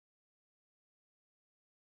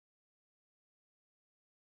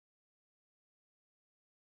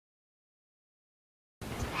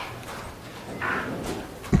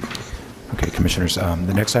Commissioners.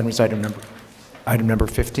 The next item is item number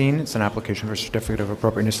 15. It's an application for a certificate of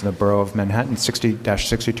appropriateness in the Borough of Manhattan,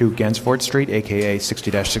 60-62 Ganesvoort Street, aka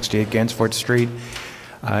 60-68 Ganesvoort Street,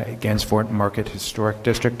 Ganesvoort Market Historic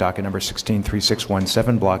District, docket number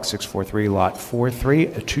 163617, block 643, lot 43,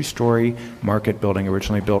 a two-story market building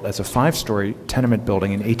originally built as a five-story tenement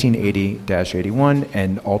building in 1880-81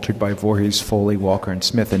 and altered by Voorhees, Foley, Walker, and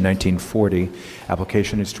Smith in 1940.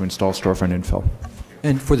 Application is to install storefront infill.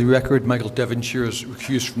 And for the record, Michael Devonshire is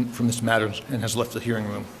recused from this matter and has left the hearing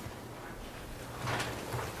room.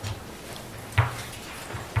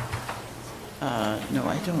 No,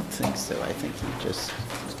 I don't think so. I think he just,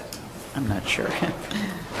 I'm not sure.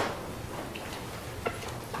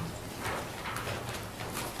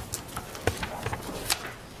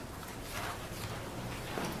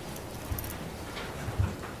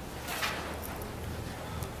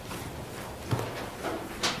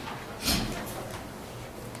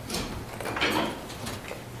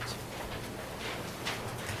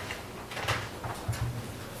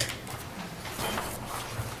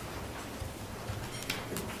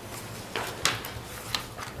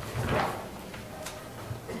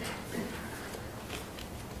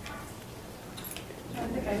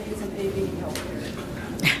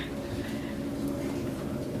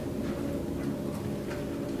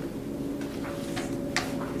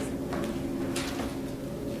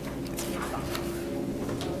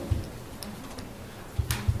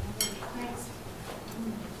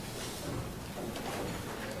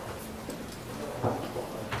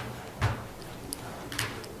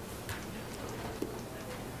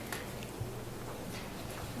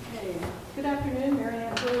 Good afternoon, Mary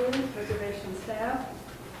Ann Williams, reservation staff.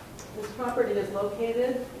 This property is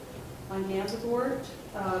located on Gansevoort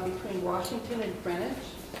between Washington and Greenwich.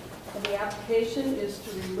 And the application is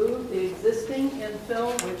to remove the existing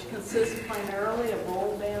infill, which consists primarily of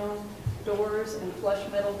roll-down doors and flush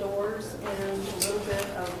metal doors and a little bit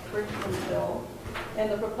of brick infill.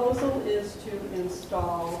 And the proposal is to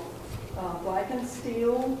install blackened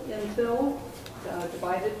steel infill,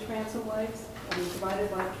 divided transom legs, divided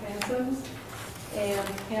light transoms, and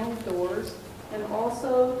paneled doors, and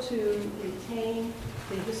also to retain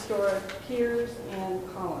the historic piers and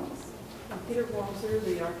columns. And Peter Blomser,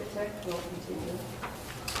 the architect, will continue.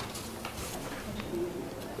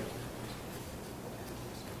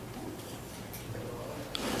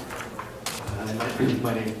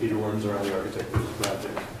 My name is Peter Wormser. I'm the architect of this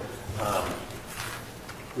project.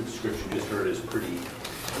 The description you just heard is pretty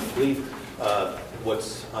complete.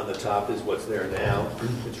 What's on the top is what's there now.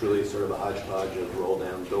 It's really sort of a hodgepodge of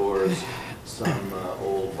roll-down doors, some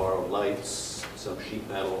old borrowed lights, some sheet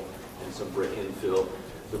metal, and some brick infill.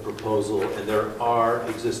 The proposal, and there are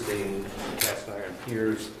existing cast iron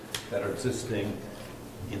piers that are existing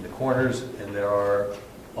in the corners, and there are,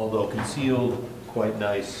 although concealed, quite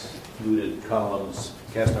nice fluted columns,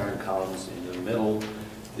 cast iron columns in the middle.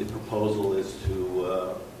 The proposal is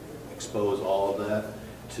to expose all of that,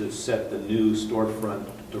 to set the new storefront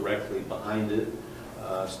directly behind it,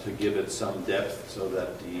 to give it some depth so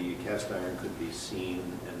that the cast iron could be seen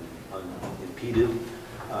and unimpeded.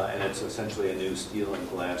 And it's essentially a new steel and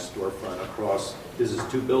glass storefront across. This is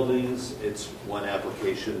two buildings. It's one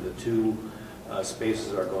application. The two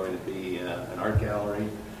spaces are going to be an art gallery.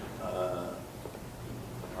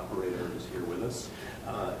 Operator is here with us.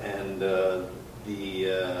 And the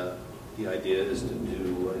idea is to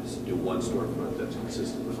do one storefront that's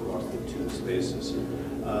consistent across the two spaces.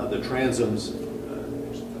 The transoms,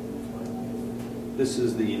 this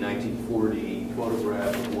is the 1940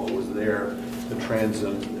 photograph of what was there. The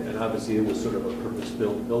transom, and obviously it was sort of a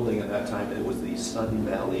purpose-built building at that time. It was the Sun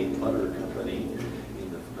Valley Butter Company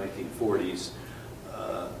in the 1940s.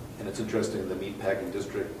 And it's interesting, the meatpacking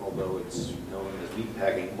district, although it's known as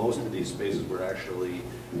meatpacking, most of these spaces were actually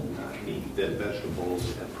meat, dead vegetables,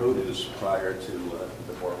 and produce prior to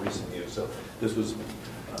the more recent use. So this was,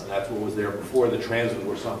 that's what was there before. The transoms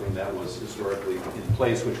were something that was historically in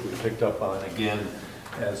place, which we picked up on again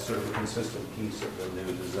as sort of a consistent piece of the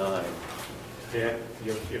new design. Yeah,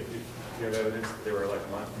 you have evidence that there were like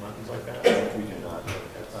mountains like that? We do not.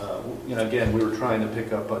 You know, again, we were trying to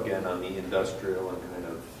pick up again on the industrial and kind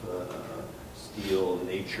of steel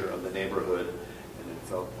nature of the neighborhood, and it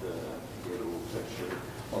felt gave a little texture.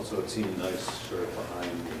 Also, it seemed nice sort of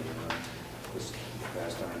behind this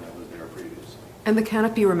cast iron that was there previously. And the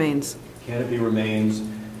canopy remains? Canopy remains.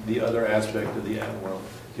 The other aspect of the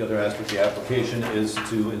application is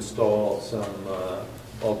to install some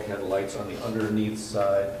bulkhead lights on the underneath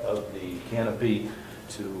side of the canopy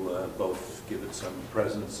to both give it some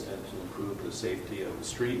presence and to improve the safety of the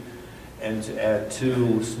street, and to add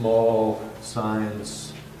two small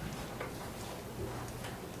signs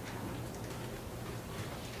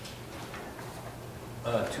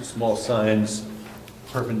Two small signs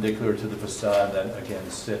perpendicular to the facade that, again,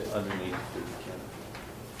 sit underneath the canopy.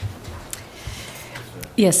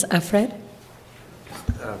 Yes, Fred?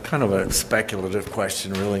 Kind of a speculative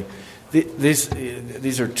question, really.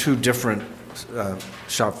 These are two different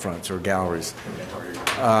shop fronts or galleries,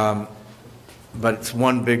 but it's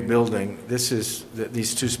one big building.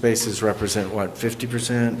 These two spaces represent what,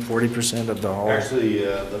 50%, 40% of the whole? Actually,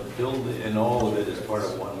 the building and all of it is part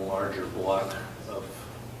of one larger block of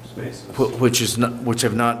spaces. Which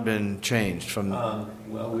have not been changed from.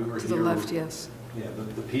 Well, we were To here. the left, yes. Yeah,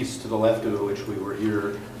 the piece to the left of which we were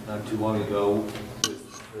here not too long ago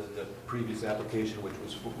with the previous application, which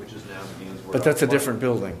is now the Ganesvoort. But that's a different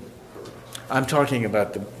building. I'm talking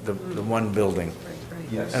about the one building.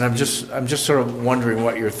 Yes. And I'm just sort of wondering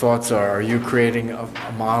what your thoughts are. Are you creating a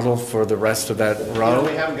model for the rest of that row?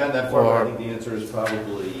 We haven't gotten that far, but I think the answer is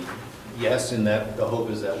probably yes, in that the hope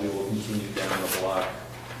is that we will continue down the block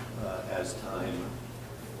as time.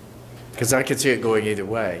 Because I could see it going either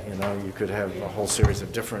way. You could have a whole series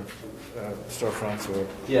of different storefronts,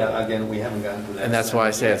 Yeah, again, we haven't gotten to that. and that's why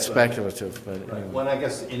I say it's speculative. But Right. anyway. Well, I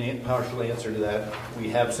guess in a partial answer to that, we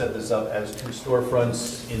have set this up as two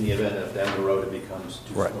storefronts in the event that down the road it becomes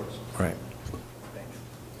two Right. stores. Right.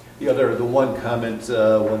 The one comment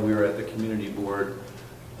when we were at the community board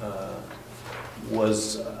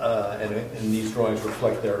was, and these drawings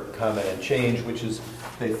reflect their comment and change, which is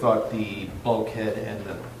they thought the bulkhead and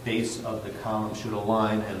the base of the column should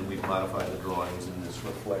align, and we've modified the drawings, and this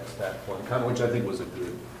reflects that one comment, which I think was a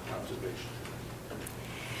good observation.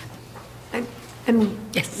 And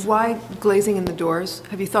Yes. why glazing in the doors?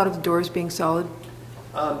 Have you thought of the doors being solid?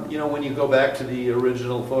 When you go back to the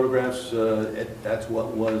original photographs, that's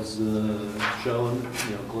what was shown,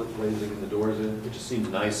 glazing in the doors. It just seems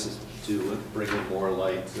nice to bring in more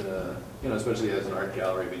light, especially as an art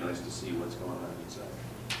gallery. It'd be nice to see what's going on inside.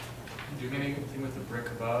 Doing anything with the brick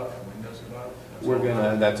above, and windows above?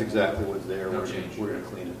 That's exactly what's there. No We're change. gonna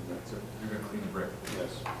clean it, that's it. You're going to clean the brick? Yes.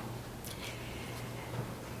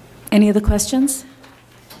 Any other questions?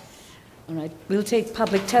 All right, we'll take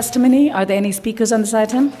public testimony. Are there any speakers on this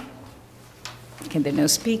item? Okay, there are no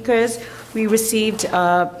speakers. We received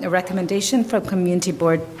a recommendation from Community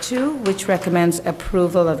Board 2, which recommends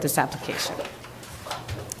approval of this application.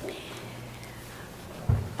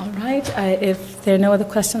 All right, if there are no other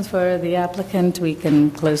questions for the applicant, we can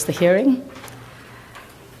close the hearing.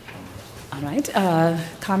 All right,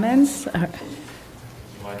 comments? In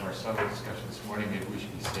light of our subject discussion this morning, maybe we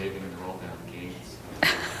should be saving and roll down gates.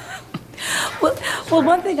 Well,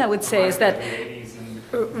 one thing I would say is that,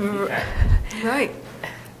 Right.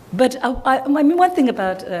 but I mean, one thing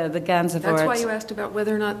about the Gansevoort. That's why you asked about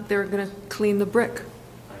whether or not they're going to clean the brick.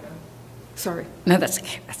 Sorry. No, that's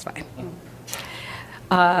okay. That's fine.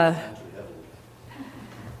 I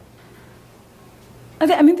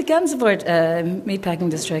mean, the Gansevoort meatpacking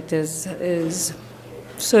district is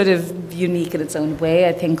sort of unique in its own way.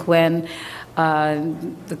 I think when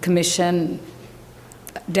the commission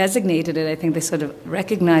designated it, I think they sort of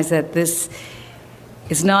recognized that this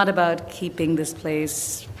is not about keeping this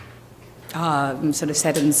place sort of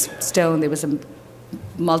set in stone. There was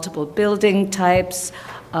multiple building types.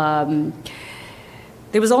 There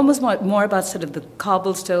was almost more about sort of the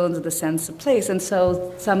cobblestones and the sense of place. And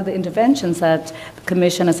so some of the interventions that the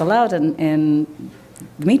commission has allowed in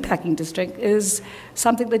the meatpacking district is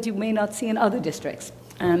something that you may not see in other districts.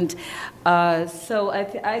 And so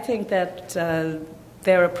I think that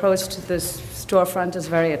their approach to this storefront is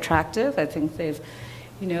very attractive. I think they've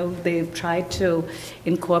tried to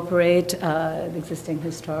incorporate the existing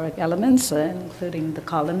historic elements, including the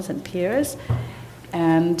columns and piers.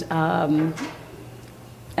 And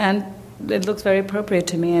it looks very appropriate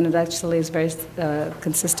to me, and it actually is very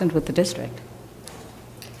consistent with the district.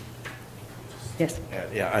 Yes?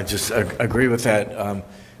 Yeah, I just agree with that,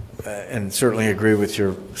 and certainly agree with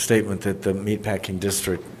your statement that the meatpacking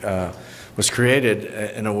district was created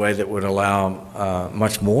in a way that would allow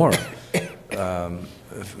much more,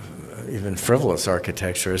 even frivolous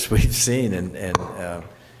architecture, as we've seen,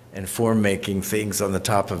 and form-making things on the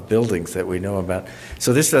top of buildings that we know about.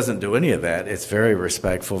 So this doesn't do any of that. It's very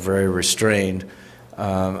respectful, very restrained.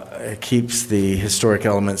 It keeps the historic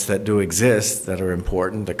elements that do exist, that are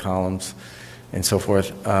important, the columns and so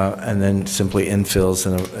forth, and then simply infills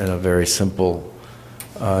in a very simple,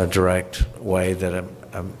 direct way that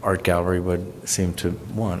an art gallery would seem to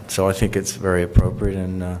want. So I think it's very appropriate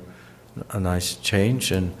and a nice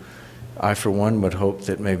change. And I, for one, would hope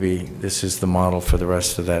that maybe this is the model for the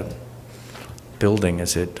rest of that building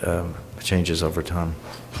as it changes over time.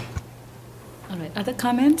 All right. Other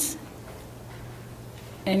comments?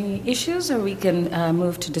 Any issues, or we can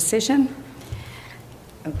move to decision?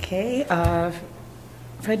 Okay.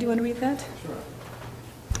 Fred, do you want to read that?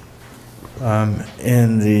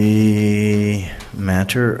 In the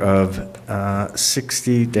matter of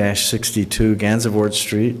 60-62 Gansevoort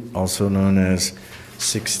Street, also known as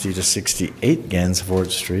 60 to 68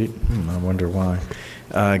 Ganesvoort Street, I wonder why,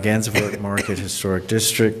 Gansevoort Market Historic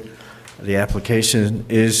District, the application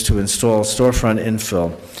is to install storefront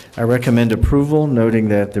infill. I recommend approval, noting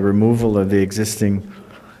that the removal of the existing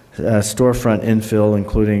storefront infill,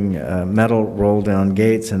 including metal roll-down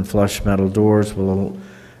gates and flush metal doors, will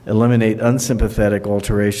eliminate unsympathetic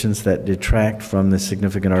alterations that detract from the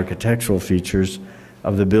significant architectural features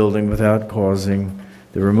of the building without causing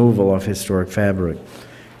the removal of historic fabric.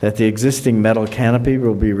 That the existing metal canopy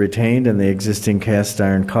will be retained and the existing cast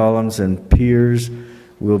iron columns and piers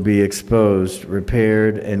will be exposed,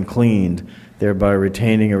 repaired, and cleaned, thereby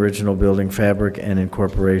retaining original building fabric and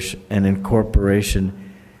incorporating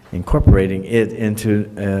it into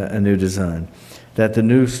a new design. That the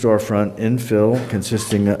new storefront infill,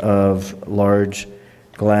 consisting of large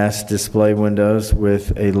glass display windows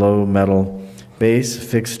with a low metal base,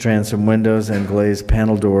 fixed transom windows, and glazed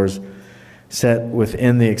panel doors set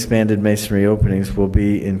within the expanded masonry openings, will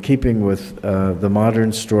be in keeping with the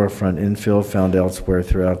modern storefront infill found elsewhere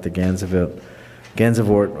throughout the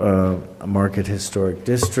Gansevoort Market Historic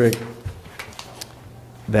District.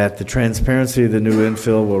 That the transparency of the new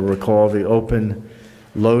infill will recall the open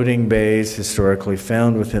loading bays historically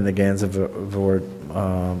found within the Gansevoort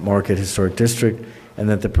Market Historic District, and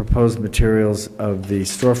that the proposed materials of the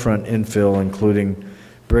storefront infill, including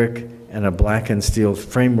brick and a blackened steel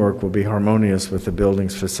framework, will be harmonious with the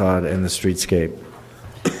building's facade and the streetscape.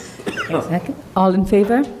 Second. All in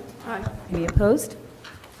favor? Aye. Any opposed?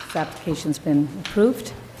 This application's been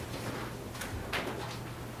approved.